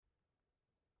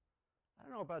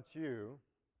know about you,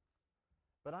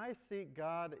 but I seek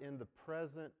God in the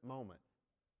present moment.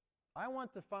 I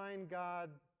want to find God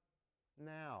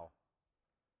now,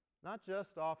 not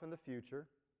just off in the future,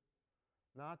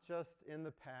 not just in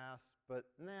the past, but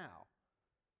now.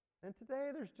 And today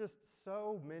there's just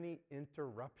so many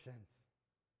interruptions,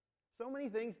 so many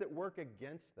things that work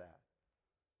against that,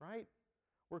 right?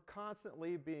 We're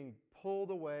constantly being pulled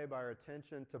away by our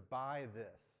attention to buy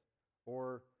this,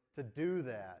 or to do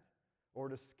that, or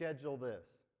to schedule this.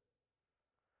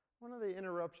 One of the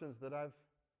interruptions that I've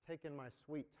taken my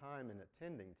sweet time in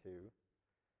attending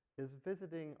to is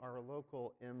visiting our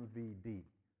local MVD.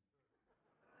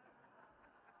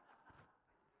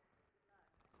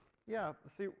 Yeah,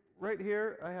 see, right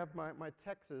here I have my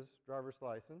Texas driver's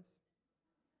license.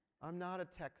 I'm not a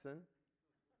Texan,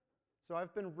 so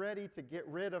I've been ready to get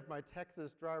rid of my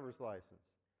Texas driver's license.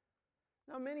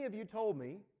 Now, many of you told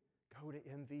me, go to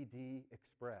MVD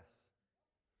Express.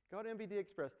 Go to MVD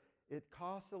Express. It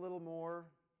costs a little more,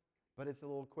 but it's a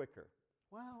little quicker.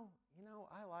 Well, you know,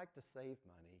 I like to save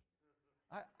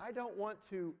money. I don't want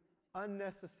to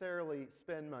unnecessarily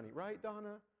spend money. Right,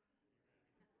 Donna?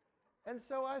 And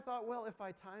so I thought, well, if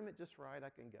I time it just right, I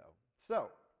can go. So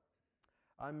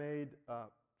I made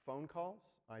phone calls.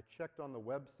 I checked on the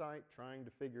website trying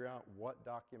to figure out what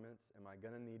documents am I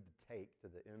going to need to take to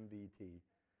the MVT.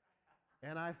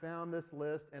 And I found this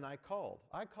list and I called.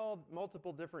 I called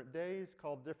multiple different days,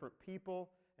 called different people,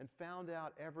 and found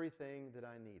out everything that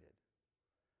I needed.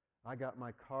 I got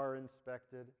my car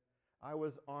inspected. I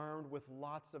was armed with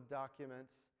lots of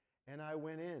documents, and I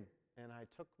went in and I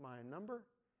took my number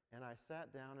and I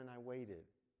sat down and I waited.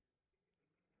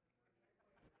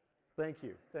 Thank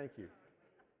you, thank you.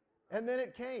 And then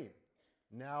it came.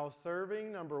 Now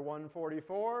serving number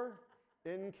 144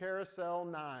 in Carousel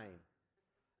 9.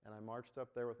 And I marched up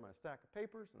there with my stack of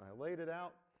papers and I laid it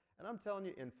out. And I'm telling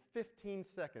you, in 15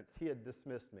 seconds, he had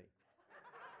dismissed me.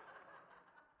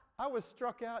 I was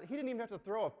struck out. He didn't even have to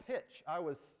throw a pitch. I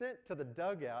was sent to the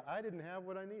dugout. I didn't have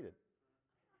what I needed.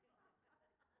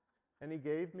 And he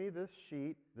gave me this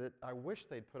sheet that I wish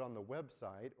they'd put on the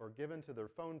website or given to their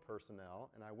phone personnel,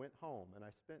 and I went home and I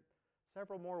spent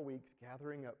several more weeks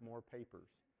gathering up more papers,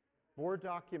 more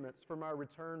documents for my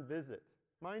return visit.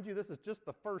 Mind you, this is just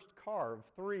the first car of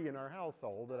 3 in our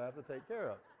household that I have to take care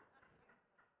of.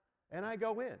 And I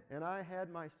go in, and I had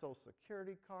my Social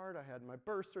Security card, I had my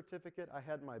birth certificate, I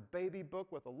had my baby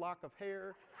book with a lock of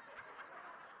hair.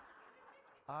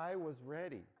 I was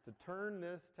ready to turn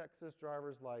this Texas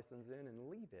driver's license in and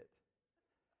leave it.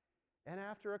 And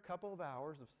after a couple of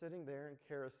hours of sitting there in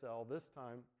Carousel, this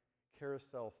time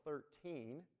Carousel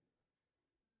 13,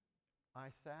 I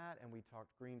sat and we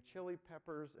talked green chili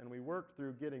peppers and we worked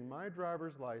through getting my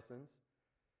driver's license,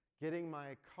 getting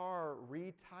my car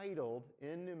retitled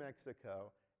in New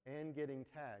Mexico, and getting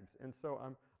tags. And so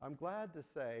I'm glad to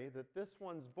say that this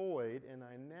one's void and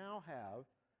I now have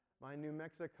my New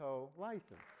Mexico license.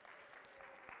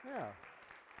 Yeah.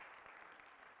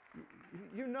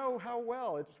 You know how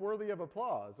well it's worthy of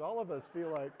applause. All of us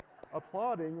feel like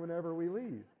applauding whenever we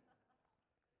leave.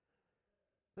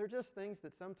 They're just things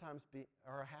that sometimes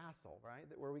are a hassle, right?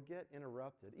 Where we get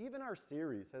interrupted. Even our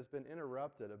series has been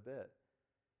interrupted a bit.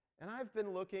 And I've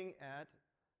been looking at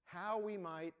how we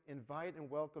might invite and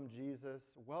welcome Jesus,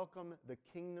 welcome the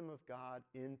kingdom of God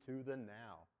into the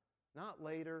now. Not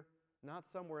later, not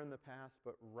somewhere in the past,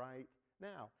 but right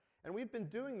now. And we've been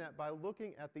doing that by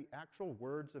looking at the actual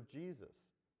words of Jesus,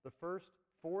 the first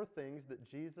 4 things that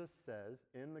Jesus says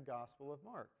in the Gospel of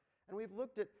Mark. And we've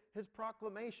looked at his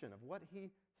proclamation of what he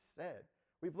said.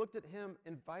 We've looked at him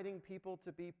inviting people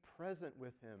to be present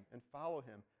with him and follow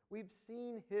him. We've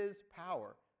seen his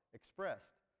power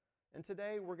expressed. And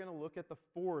today we're going to look at the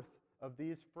 4th of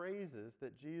these phrases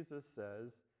that Jesus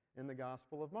says in the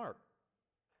Gospel of Mark.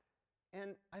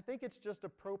 And I think it's just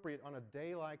appropriate on a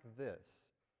day like this,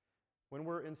 when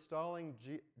we're installing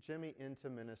Jimmy into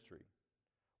ministry,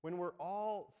 when we're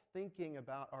all thinking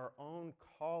about our own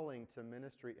calling to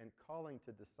ministry and calling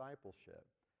to discipleship,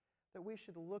 that we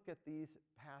should look at these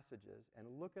passages and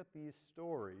look at these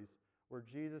stories where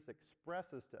Jesus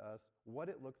expresses to us what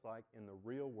it looks like in the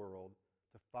real world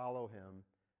to follow him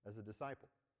as a disciple.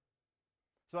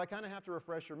 So I kind of have to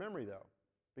refresh your memory, though,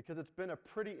 because it's been a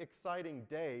pretty exciting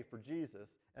day for Jesus,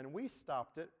 and we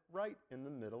stopped it right in the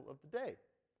middle of the day.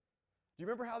 Do you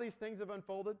remember how these things have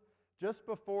unfolded? Just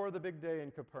before the big day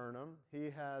in Capernaum, he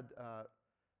had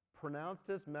pronounced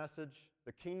his message,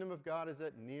 the kingdom of God is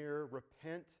at near,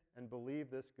 repent and believe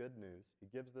this good news. He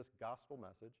gives this gospel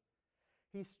message.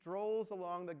 He strolls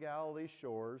along the Galilee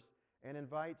shores and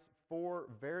invites 4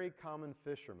 very common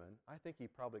fishermen. I think he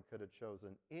probably could have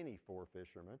chosen any 4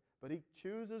 fishermen, but he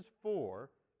chooses 4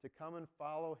 to come and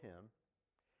follow him.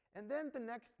 And then the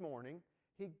next morning,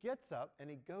 he gets up and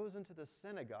he goes into the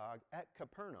synagogue at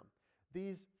Capernaum,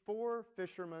 these 4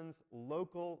 fishermen's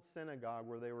local synagogue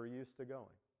where they were used to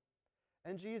going.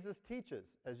 And Jesus teaches,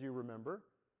 as you remember,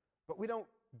 but we don't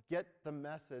get the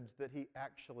message that he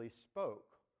actually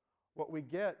spoke. What we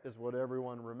get is what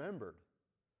everyone remembered.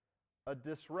 A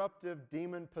disruptive,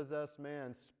 demon-possessed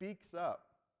man speaks up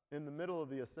in the middle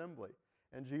of the assembly,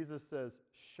 and Jesus says,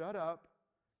 "Shut up,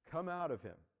 come out of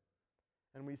him."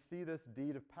 And we see this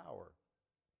deed of power.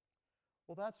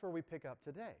 Well, that's where we pick up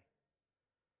today.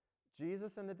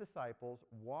 Jesus and the disciples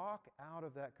walk out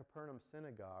of that Capernaum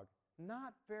synagogue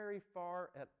not very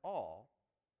far at all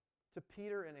to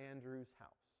Peter and Andrew's house.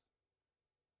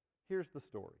 Here's the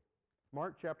story.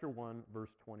 Mark chapter 1,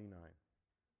 verse 29.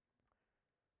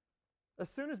 As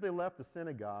soon as they left the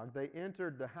synagogue, they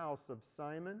entered the house of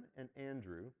Simon and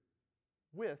Andrew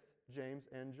with James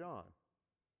and John.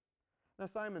 Now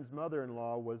Simon's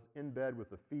mother-in-law was in bed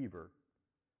with a fever,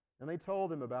 and they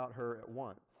told him about her at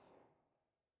once.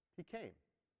 He came,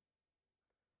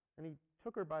 and he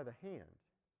took her by the hand,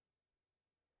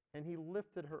 and he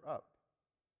lifted her up.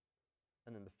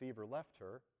 And then the fever left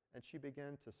her, and she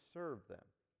began to serve them.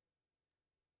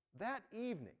 That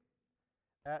evening,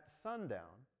 at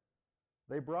sundown,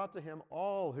 they brought to him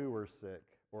all who were sick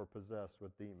or possessed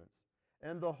with demons.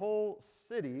 And the whole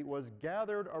city was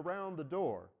gathered around the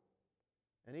door,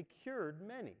 and he cured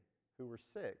many who were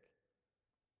sick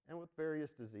and with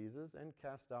various diseases, and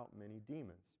cast out many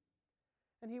demons.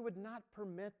 And he would not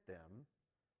permit them,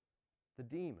 the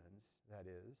demons, that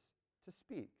is, to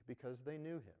speak, because they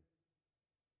knew him.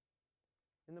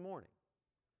 In the morning,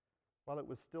 while it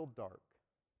was still dark,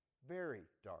 very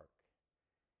dark,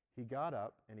 he got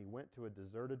up and he went to a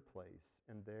deserted place,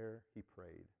 and there he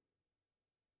prayed.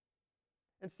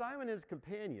 And Simon and his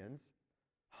companions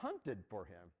hunted for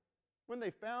him. When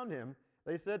they found him,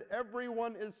 they said,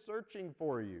 "Everyone is searching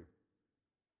for you."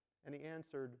 And he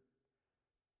answered,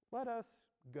 "Let us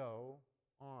go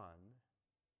on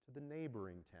to the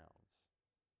neighboring towns,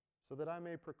 so that I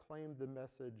may proclaim the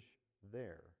message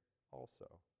there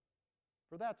also.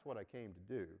 For that's what I came to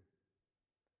do."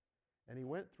 And he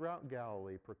went throughout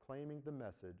Galilee, proclaiming the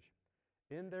message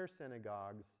in their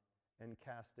synagogues and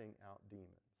casting out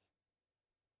demons.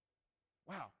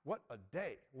 Wow, what a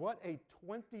day. What a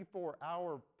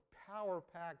 24-hour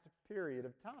power-packed period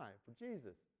of time for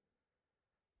Jesus.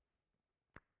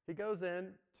 He goes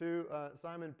in to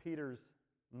Simon Peter's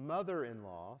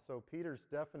mother-in-law, so Peter's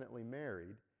definitely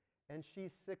married, and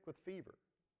she's sick with fever.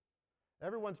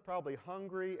 Everyone's probably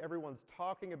hungry. Everyone's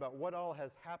talking about what all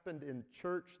has happened in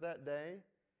church that day,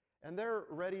 and they're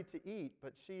ready to eat,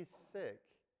 but she's sick.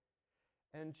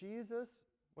 And Jesus,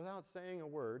 without saying a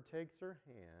word, takes her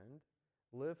hand,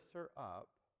 lifts her up,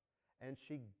 and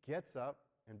she gets up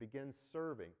and begins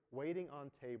serving, waiting on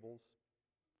tables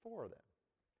for them.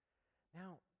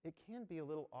 Now, it can be a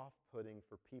little off-putting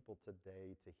for people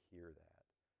today to hear that,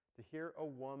 to hear a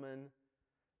woman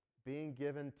being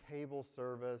given table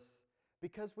service,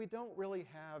 because we don't really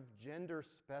have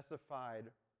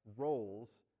gender-specified roles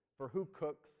for who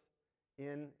cooks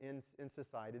in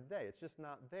society today. It's just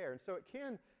not there. And so it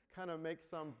can kind of make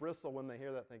some bristle when they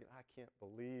hear that, thinking, "I can't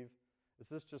believe, is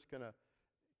this just going to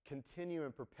continue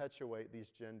and perpetuate these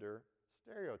gender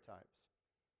stereotypes?"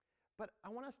 But I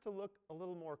want us to look a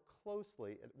little more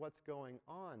closely at what's going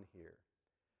on here,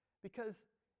 because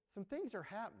some things are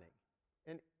happening.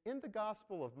 And in the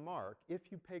Gospel of Mark,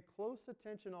 if you pay close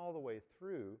attention all the way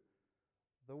through,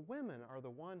 the women are the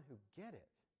one who get it.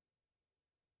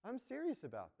 I'm serious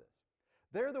about this.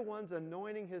 They're the ones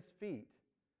anointing his feet.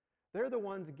 They're the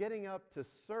ones getting up to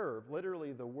serve,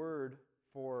 literally the word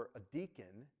for a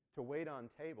deacon, to wait on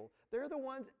table. They're the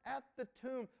ones at the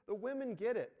tomb. The women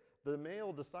get it. The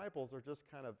male disciples are just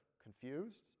kind of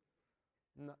confused,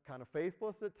 kind of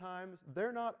faithless at times.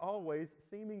 They're not always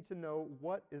seeming to know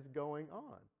what is going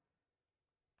on.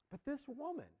 But this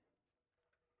woman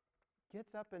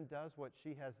gets up and does what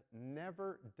she has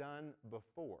never done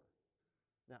before.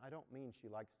 Now, I don't mean she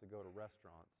likes to go to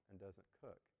restaurants and doesn't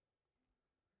cook.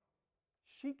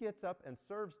 She gets up and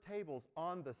serves tables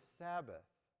on the Sabbath.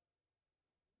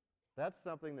 That's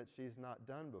something that she's not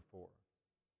done before.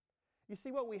 You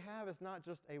see, what we have is not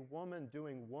just a woman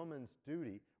doing woman's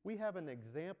duty. We have an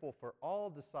example for all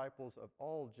disciples of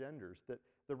all genders, that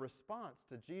the response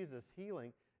to Jesus'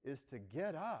 healing is to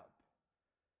get up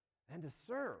and to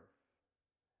serve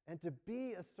and to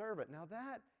be a servant. Now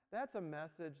that's a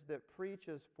message that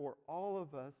preaches for all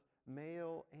of us,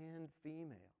 male and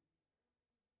female.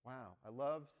 Wow, I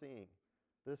love seeing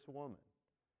this woman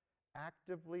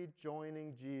actively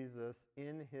joining Jesus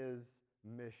in his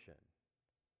mission.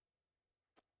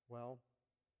 Well,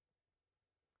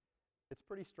 it's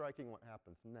pretty striking what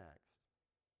happens next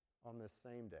on this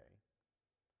same day.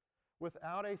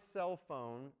 Without a cell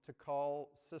phone to call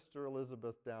Sister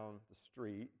Elizabeth down the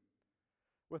street,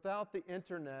 without the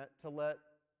internet to let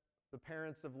the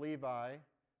parents of Levi,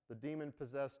 the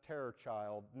demon-possessed terror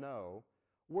child, know,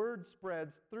 word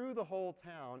spreads through the whole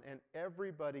town and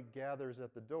everybody gathers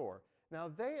at the door. Now,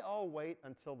 they all wait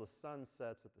until the sun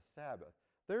sets at the Sabbath.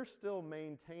 They're still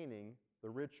maintaining the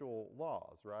ritual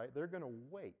laws, right? They're going to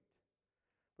wait.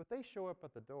 But they show up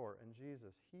at the door, and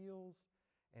Jesus heals,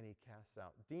 and he casts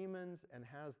out demons, and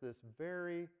has this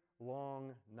very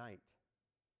long night.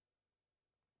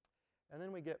 And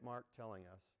then we get Mark telling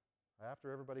us,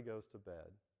 after everybody goes to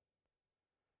bed,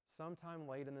 sometime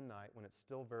late in the night when it's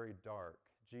still very dark,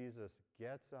 Jesus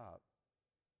gets up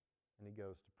and he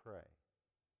goes to pray.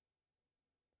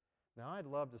 Now, I'd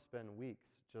love to spend weeks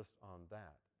just on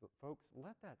that. But folks,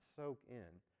 let that soak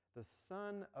in. The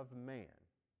Son of Man,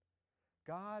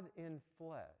 God in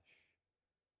flesh,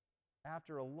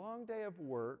 after a long day of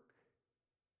work,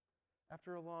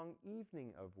 after a long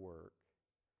evening of work,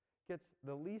 gets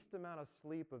the least amount of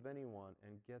sleep of anyone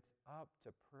and gets up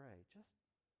to pray. Just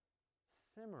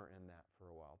simmer in that for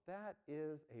a while. That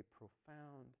is a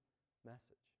profound message.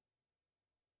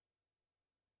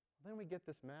 Then we get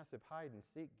this massive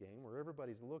hide-and-seek game where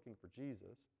everybody's looking for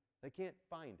Jesus. They can't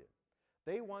find him.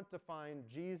 They want to find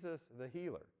Jesus the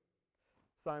healer.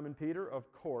 Simon Peter,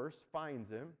 of course, finds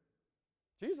him.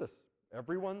 Jesus,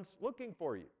 everyone's looking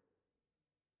for you.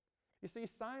 You see,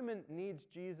 Simon needs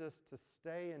Jesus to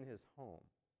stay in his home.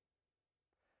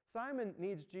 Simon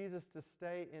needs Jesus to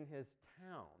stay in his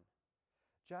town.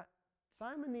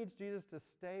 Simon needs Jesus to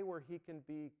stay where he can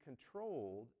be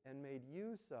controlled and made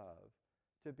use of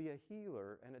to be a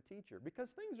healer and a teacher, because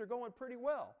things are going pretty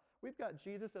well. We've got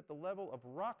Jesus at the level of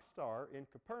rock star in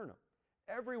Capernaum.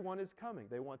 Everyone is coming.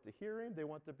 They want to hear him. They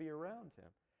want to be around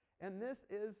him. And this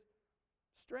is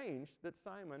strange to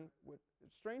Simon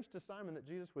that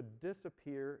Jesus would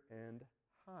disappear and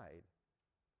hide.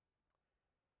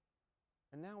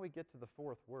 And now we get to the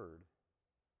fourth word.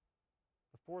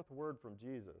 The fourth word from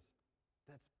Jesus.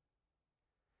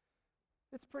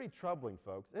 It's pretty troubling,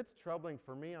 folks. It's troubling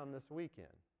for me on this weekend.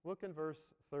 Look in verse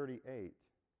 38.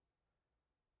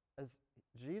 As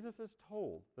Jesus is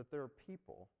told that there are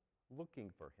people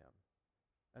looking for him,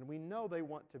 and we know they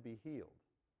want to be healed.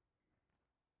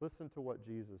 Listen to what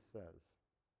Jesus says.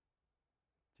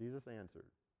 Jesus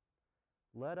answered,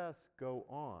 "Let us go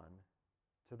on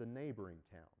to the neighboring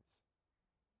towns,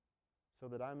 so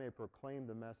that I may proclaim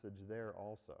the message there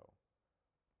also.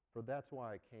 For that's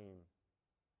why I came.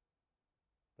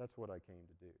 That's what I came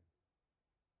to do."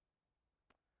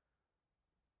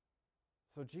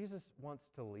 So Jesus wants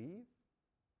to leave.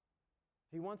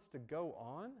 He wants to go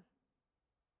on.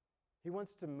 He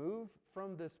wants to move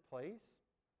from this place.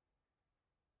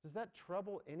 Does that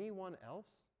trouble anyone else?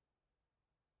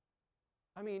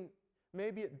 I mean,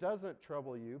 maybe it doesn't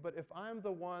trouble you, but if I'm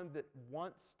the one that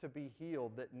wants to be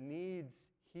healed, that needs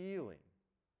healing,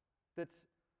 that's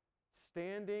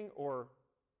standing or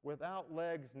without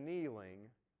legs kneeling,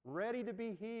 ready to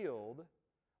be healed,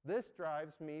 this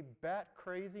drives me bat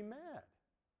crazy mad.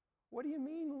 What do you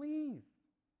mean leave?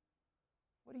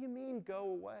 What do you mean go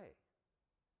away?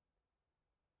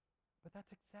 But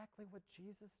that's exactly what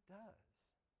Jesus does.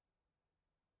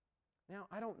 Now,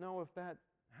 I don't know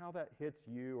how that hits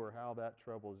you or how that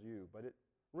troubles you, but it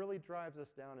really drives us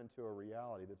down into a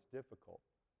reality that's difficult.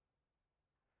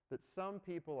 That some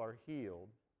people are healed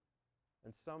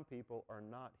and some people are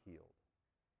not healed.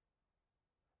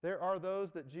 There are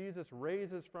those that Jesus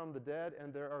raises from the dead,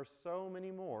 and there are so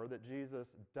many more that Jesus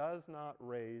does not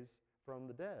raise from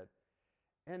the dead.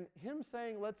 And him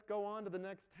saying, let's go on to the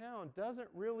next town, doesn't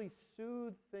really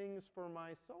soothe things for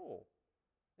my soul.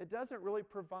 It doesn't really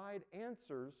provide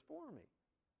answers for me.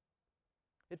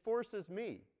 It forces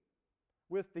me,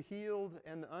 with the healed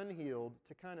and the unhealed,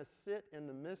 to kind of sit in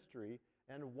the mystery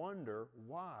and wonder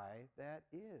why that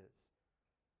is.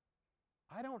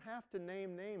 I don't have to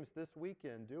name names this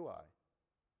weekend, do I,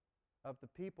 of the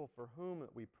people for whom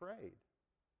we prayed,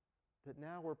 that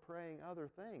now we're praying other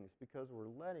things because we're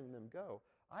letting them go.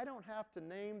 I don't have to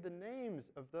name the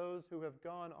names of those who have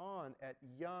gone on at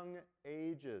young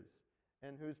ages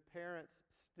and whose parents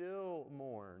still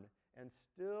mourn and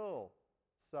still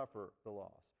suffer the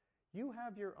loss. You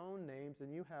have your own names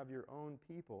and you have your own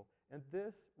people, and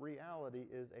this reality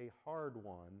is a hard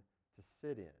one to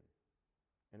sit in,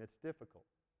 and it's difficult.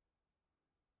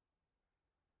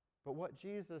 But what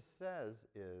Jesus says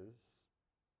is,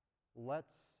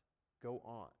 let's go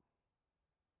on,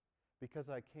 because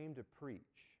I came to preach.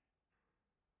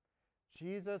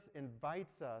 Jesus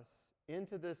invites us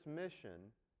into this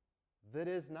mission that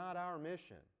is not our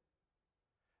mission,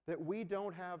 that we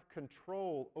don't have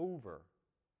control over.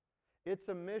 It's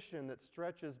a mission that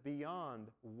stretches beyond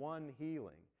one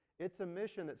healing. It's a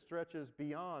mission that stretches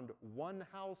beyond one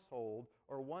household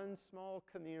or one small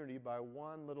community by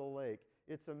one little lake.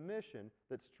 It's a mission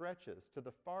that stretches to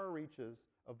the far reaches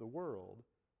of the world.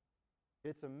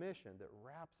 It's a mission that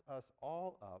wraps us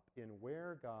all up in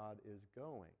where God is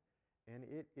going, and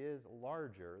it is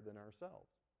larger than ourselves.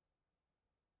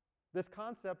 This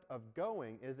concept of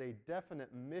going is a definite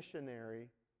missionary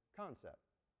concept,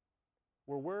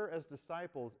 where we're, as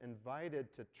disciples, invited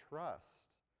to trust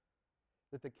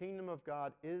that the kingdom of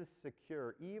God is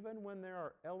secure, even when there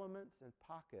are elements and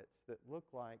pockets that look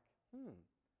like,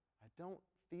 I don't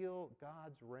feel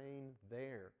God's reign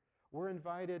there. We're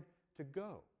invited to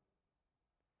go.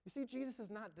 You see, Jesus is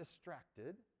not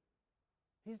distracted.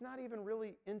 He's not even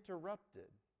really interrupted.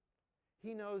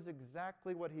 He knows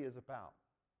exactly what he is about.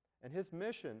 And his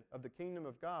mission of the kingdom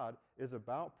of God is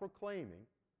about proclaiming,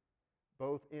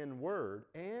 both in word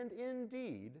and in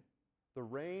deed, the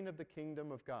reign of the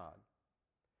kingdom of God.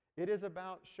 It is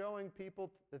about showing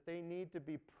people that they need to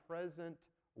be present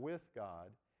with God,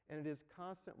 and it is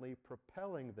constantly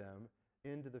propelling them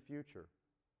into the future.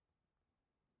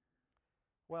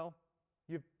 Well,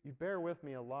 you bear with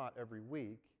me a lot every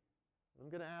week. I'm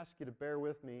going to ask you to bear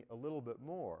with me a little bit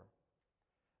more,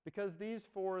 because these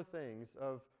four things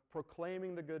of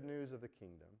proclaiming the good news of the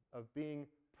kingdom, of being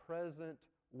present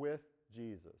with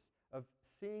Jesus, of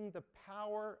seeing the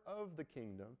power of the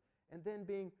kingdom, and then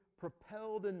being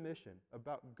propelled in mission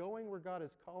about going where God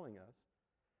is calling us,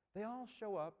 they all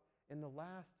show up in the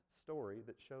last story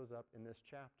that shows up in this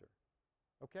chapter.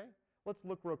 Okay? Let's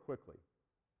look real quickly.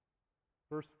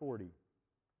 Verse 40.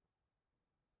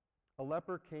 A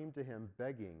leper came to him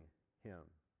begging him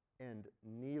and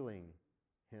kneeling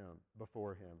him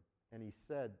before him. And he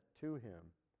said to him,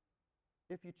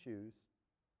 "If you choose,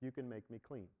 you can make me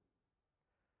clean."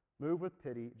 Moved with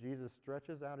pity, Jesus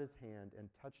stretches out his hand and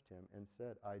touched him and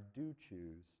said, "I do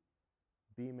choose,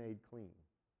 be made clean."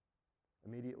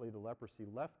 Immediately the leprosy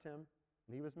left him,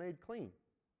 and he was made clean.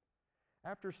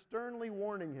 After sternly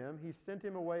warning him, he sent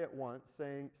him away at once,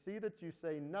 saying, "See that you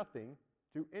say nothing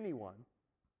to anyone,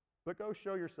 but go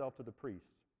show yourself to the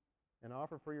priest and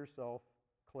offer for yourself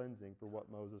cleansing for what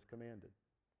Moses commanded,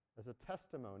 as a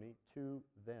testimony to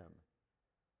them."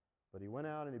 But he went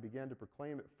out and he began to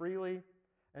proclaim it freely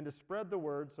and to spread the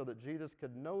word, so that Jesus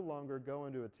could no longer go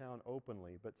into a town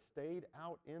openly, but stayed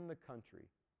out in the country,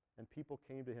 and people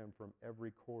came to him from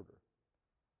every quarter.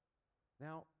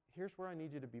 Now, here's where I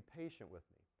need you to be patient with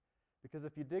me, because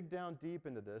if you dig down deep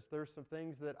into this, there's some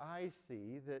things that I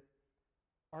see that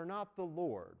are not the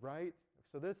Lord, right?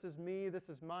 So this is me, this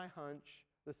is my hunch,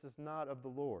 this is not of the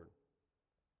Lord.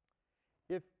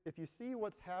 If you see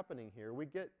what's happening here, we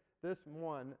get this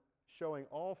one showing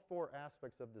all four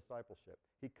aspects of discipleship.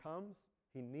 He comes,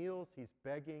 he kneels, he's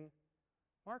begging.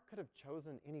 Mark could have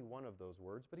chosen any one of those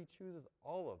words, but he chooses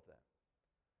all of them.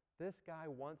 This guy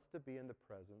wants to be in the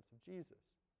presence of Jesus.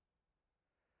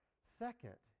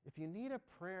 Second, if you need a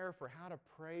prayer for how to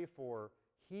pray for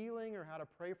healing or how to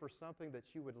pray for something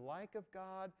that you would like of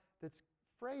God that's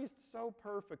phrased so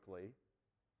perfectly,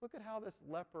 look at how this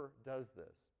leper does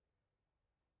this.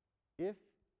 If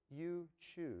you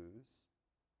choose,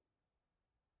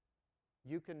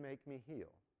 you can make me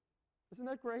heal. Isn't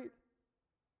that great?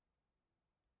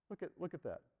 Look at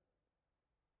that.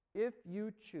 If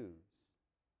you choose,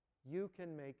 you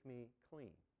can make me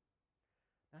clean.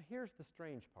 Now here's the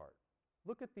strange part.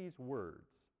 Look at these words.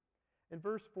 In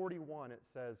verse 41 it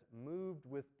says, moved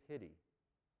with pity.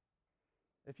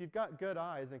 If you've got good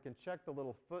eyes and can check the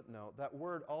little footnote, that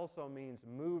word also means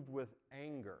moved with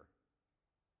anger.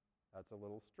 That's a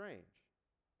little strange.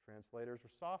 Translators are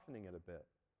softening it a bit.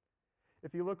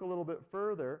 If you look a little bit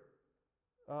further,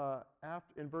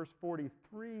 in verse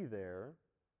 43 there,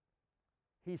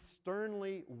 he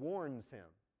sternly warns him.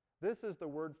 This is the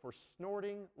word for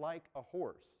snorting like a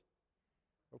horse.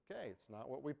 Okay, it's not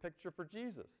what we picture for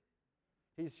Jesus.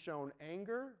 He's shown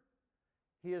anger.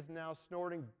 He is now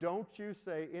snorting, "Don't you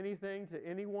say anything to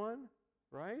anyone,"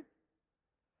 right?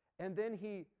 And then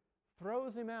he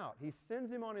throws him out. He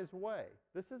sends him on his way.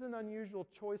 This is an unusual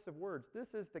choice of words.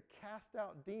 This is the cast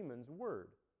out demons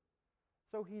word.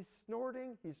 So he's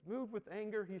snorting, he's moved with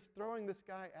anger, he's throwing this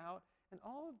guy out, and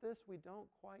all of this we don't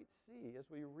quite see as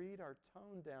we read our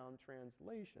toned down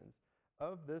translations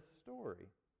of this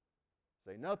story.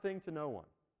 Say nothing to no one.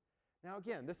 Now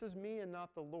again, this is me and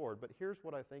not the Lord, but here's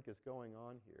what I think is going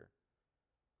on here.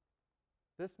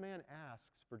 This man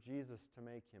asks for Jesus to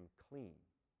make him clean,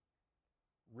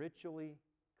 ritually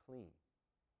clean.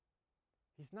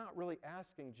 He's not really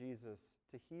asking Jesus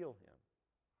to heal him.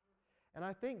 And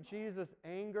I think Jesus'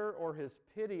 anger or his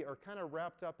pity are kind of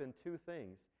wrapped up in two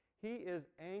things. He is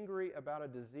angry about a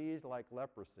disease like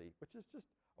leprosy, which is just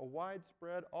a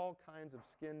widespread, all kinds of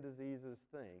skin diseases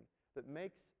thing that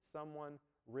makes someone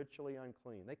ritually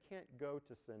unclean. They can't go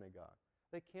to synagogue.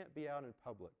 They can't be out in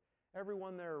public.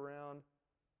 Everyone they're around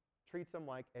treats them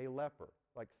like a leper,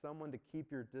 like someone to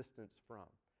keep your distance from.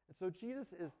 And so Jesus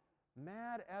is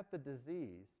mad at the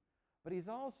disease, but he's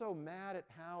also mad at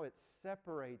how it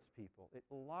separates people. It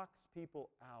locks people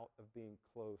out of being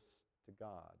close to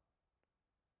God.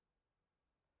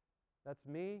 That's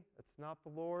me. That's not the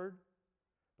Lord.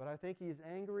 But I think he's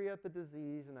angry at the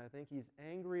disease, and I think he's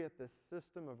angry at this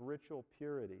system of ritual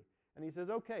purity. And he says,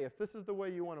 okay, if this is the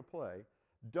way you want to play,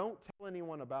 don't tell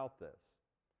anyone about this.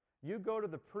 You go to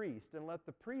the priest and let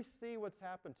the priest see what's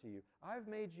happened to you. I've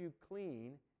made you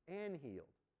clean and healed.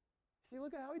 See,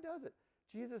 look at how he does it.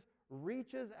 Jesus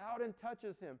reaches out and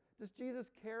touches him. Does Jesus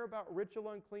care about ritual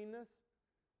uncleanness?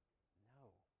 No.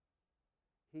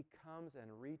 He comes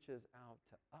and reaches out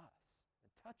to us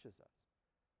and touches us,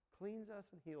 cleans us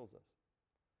and heals us.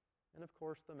 And of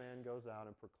course, the man goes out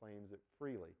and proclaims it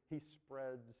freely. He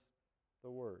spreads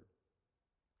the word.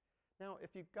 Now, if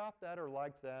you got that or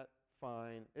liked that,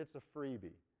 fine. It's a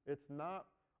freebie. It's not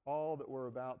all that we're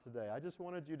about today. I just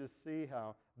wanted you to see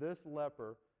how this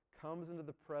leper comes into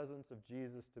the presence of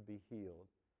Jesus to be healed,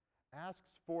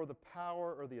 asks for the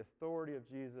power or the authority of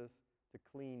Jesus to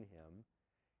clean him,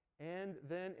 and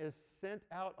then is sent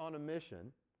out on a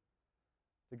mission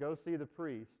to go see the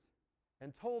priest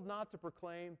and told not to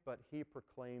proclaim, but he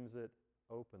proclaims it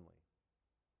openly.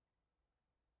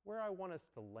 Where I want us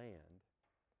to land,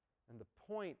 and the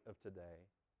point of today,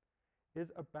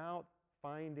 is about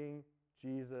finding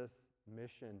Jesus'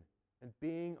 mission and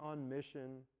being on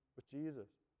mission with Jesus.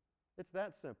 It's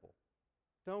that simple.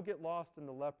 Don't get lost in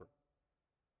the leper,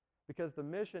 because the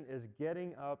mission is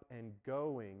getting up and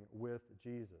going with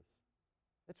Jesus.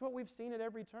 It's what we've seen at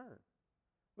every turn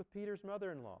with Peter's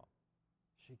mother-in-law.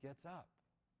 She gets up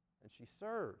and she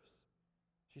serves.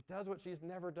 She does what she's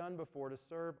never done before, to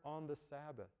serve on the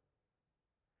Sabbath.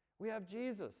 We have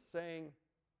Jesus saying,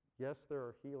 yes, there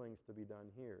are healings to be done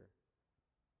here,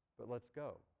 but let's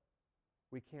go.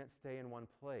 We can't stay in one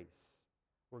place.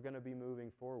 We're going to be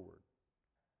moving forward.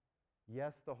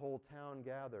 Yes, the whole town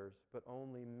gathers, but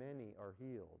only many are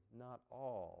healed. Not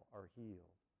all are healed.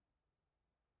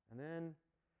 And then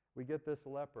we get this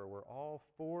leper where all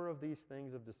four of these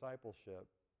things of discipleship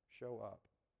show up.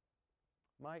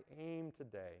 My aim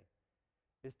today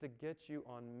is to get you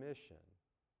on mission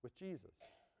with Jesus.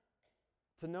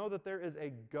 To know that there is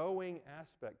a going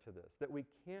aspect to this, that we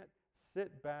can't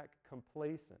sit back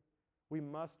complacent. We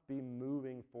must be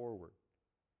moving forward.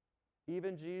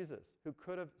 Even Jesus, who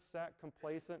could have sat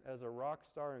complacent as a rock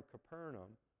star in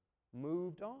Capernaum,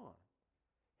 moved on.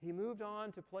 He moved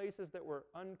on to places that were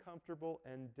uncomfortable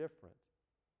and different.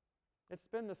 It's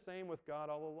been the same with God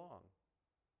all along.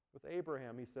 With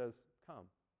Abraham, he says, come.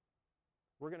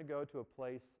 We're going to go to a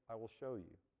place I will show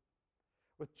you.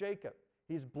 With Jacob,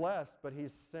 he's blessed, but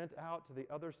he's sent out to the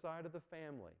other side of the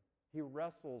family. He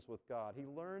wrestles with God. He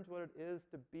learns what it is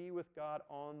to be with God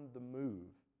on the move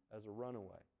as a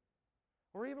runaway.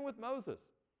 Or even with Moses.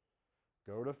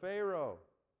 Go to Pharaoh.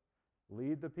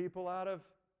 Lead the people out of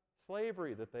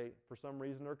slavery that they, for some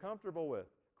reason, are comfortable with.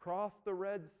 Cross the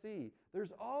Red Sea.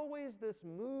 There's always this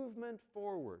movement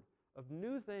forward of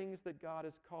new things that God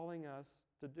is calling us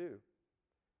to do.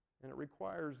 And it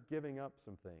requires giving up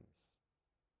some things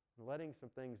and letting some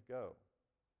things go.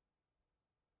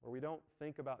 Where we don't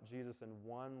think about Jesus in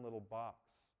one little box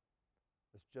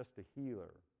as just a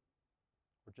healer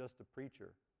or just a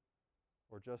preacher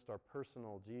or just our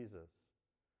personal Jesus.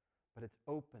 But it's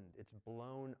opened, it's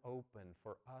blown open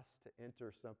for us to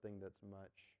enter something that's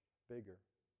much bigger.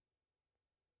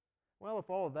 Well, if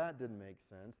all of that didn't make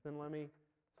sense, then let me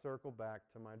circle back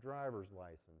to my driver's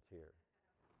license here.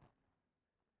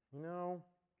 You know,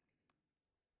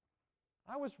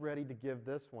 I was ready to give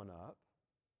this one up,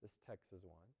 this Texas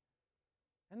one.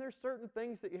 And there's certain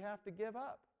things that you have to give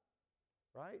up,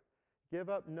 right? Give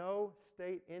up no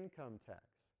state income tax.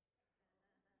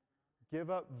 Give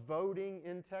up voting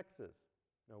in Texas,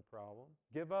 no problem.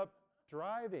 Give up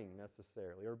driving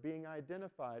necessarily or being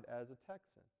identified as a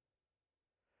Texan.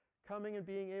 Coming and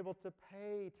being able to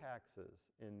pay taxes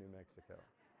in New Mexico.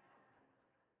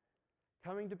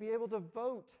 Coming to be able to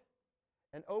vote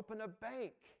and open a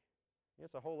bank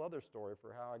It's a whole other story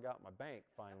for how I got my bank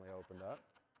finally opened up.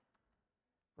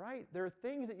 Right? There are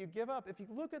things that you give up. If you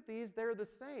look at these, they're the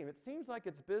same. It seems like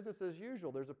it's business as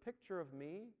usual. There's a picture of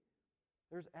me.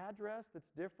 There's address that's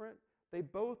different. They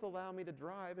both allow me to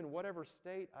drive in whatever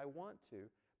state I want to.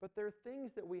 But there are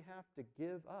things that we have to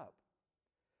give up.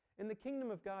 In the kingdom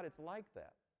of God, it's like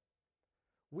that.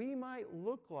 We might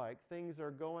look like things are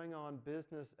going on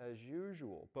business as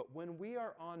usual, but when we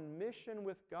are on mission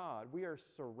with God, we are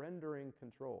surrendering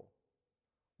control.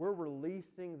 We're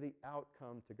releasing the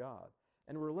outcome to God,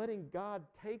 and we're letting God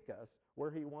take us where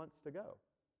He wants to go.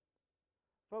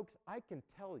 Folks, I can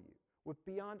tell you with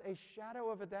beyond a shadow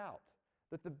of a doubt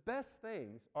that the best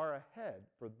things are ahead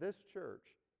for this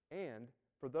church and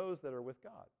for those that are with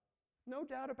God. No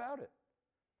doubt about it.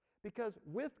 Because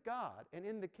with God and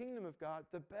in the kingdom of God,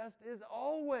 the best is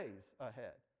always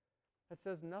ahead. It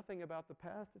says nothing about the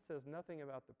past. It says nothing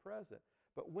about the present.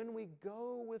 But when we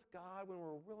go with God, when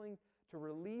we're willing to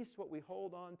release what we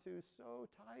hold on to so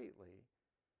tightly,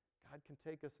 God can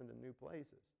take us into new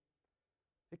places.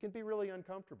 It can be really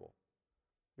uncomfortable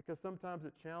because sometimes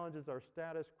it challenges our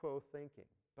status quo thinking.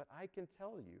 But I can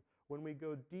tell you, when we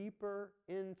go deeper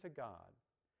into God,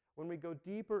 when we go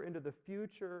deeper into the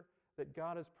future that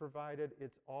God has provided,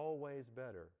 it's always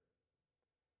better.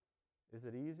 Is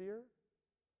it easier?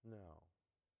 No.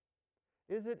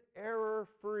 Is it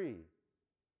error-free?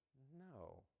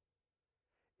 No.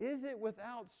 Is it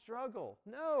without struggle?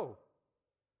 No.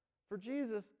 For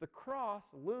Jesus, the cross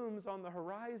looms on the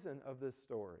horizon of this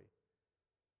story.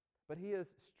 But He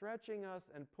is stretching us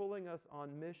and pulling us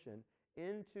on mission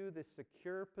into the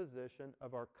secure position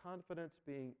of our confidence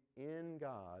being in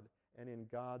God and in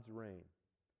God's reign.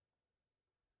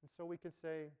 And so we can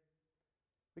say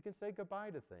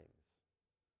goodbye to things.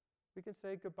 We can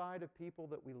say goodbye to people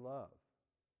that we love.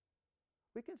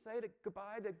 We can say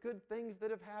goodbye to good things that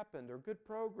have happened or good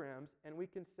programs, and we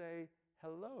can say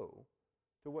hello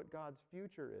to what God's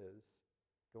future is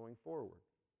going forward.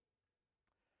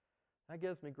 That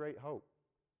gives me great hope.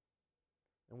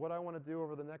 And what I want to do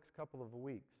over the next couple of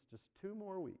weeks, just 2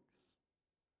 more weeks,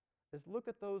 is look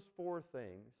at those 4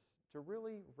 things to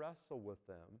really wrestle with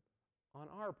them on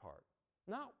our part.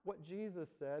 Not what Jesus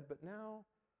said, but now,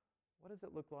 what does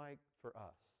it look like for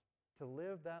us to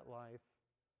live that life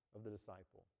of the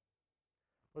disciple?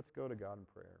 Let's go to God in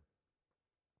prayer.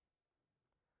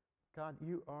 God,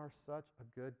 You are such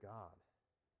a good God.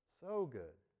 So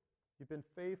good. You've been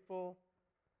faithful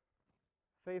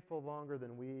longer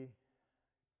than we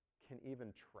can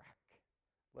even track,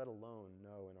 let alone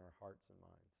know in our hearts and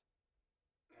minds.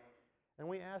 And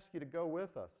we ask You to go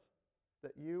with us,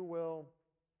 that You will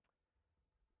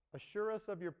assure us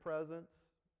of Your presence,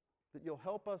 that You'll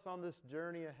help us on this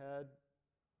journey ahead.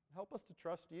 Help us to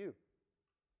trust You.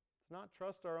 It's not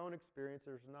trust our own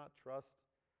experiences, not trust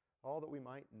all that we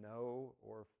might know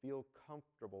or feel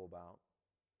comfortable about,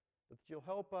 but that You'll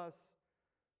help us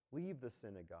leave the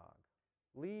synagogue,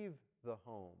 leave the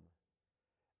home,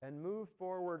 and move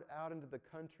forward out into the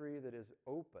country that is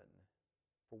open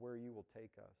for where You will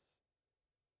take us.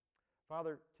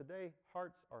 Father, today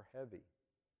hearts are heavy.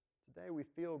 Today we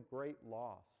feel great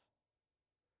loss.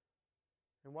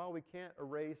 And while we can't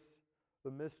erase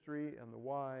the mystery and the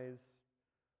whys,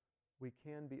 we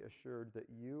can be assured that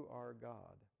You are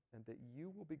God and that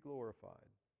You will be glorified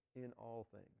in all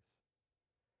things.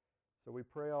 So we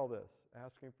pray all this,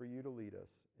 asking for You to lead us.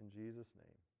 In Jesus'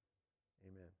 name,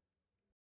 amen.